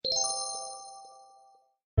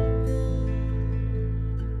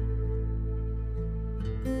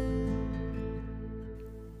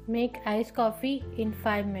Make iced coffee in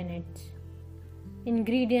 5 minutes.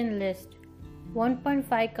 Ingredient list: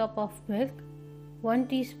 1.5 cup of milk, 1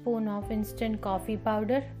 teaspoon of instant coffee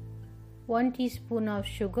powder, 1 teaspoon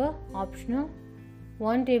of sugar optional,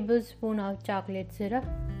 1 tablespoon of chocolate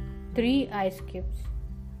syrup, 3 ice cubes.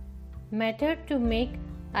 Method to make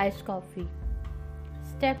iced coffee.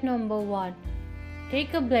 Step number 1.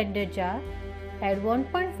 Take a blender jar, add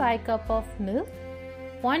 1.5 cup of milk,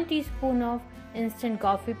 1 teaspoon of instant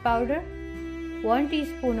coffee powder, 1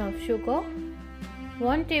 teaspoon of sugar,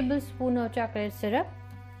 1 tablespoon of chocolate syrup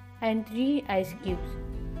and 3 ice cubes.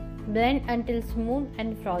 Blend until smooth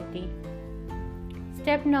and frothy.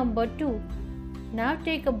 Step number 2. Now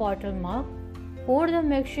take a bottle mug, pour the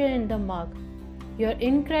mixture in the mug. Your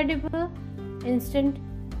incredible instant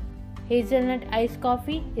hazelnut iced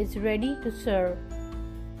coffee is ready to serve.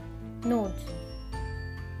 Notes: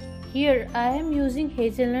 here I am using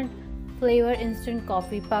hazelnut flavor instant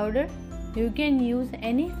coffee powder. You can use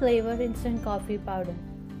any flavor instant coffee powder.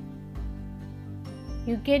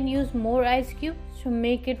 You can use more ice cubes to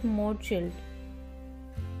make it more chilled.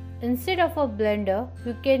 Instead of a blender,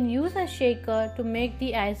 you can use a shaker to make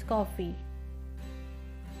the iced coffee.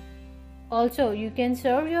 Also, you can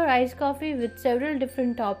serve your iced coffee with several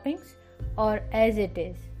different toppings or as it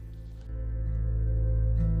is.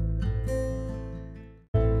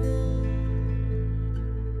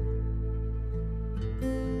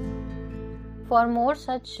 For more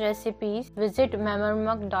such recipes, visit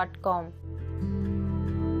memormug.com.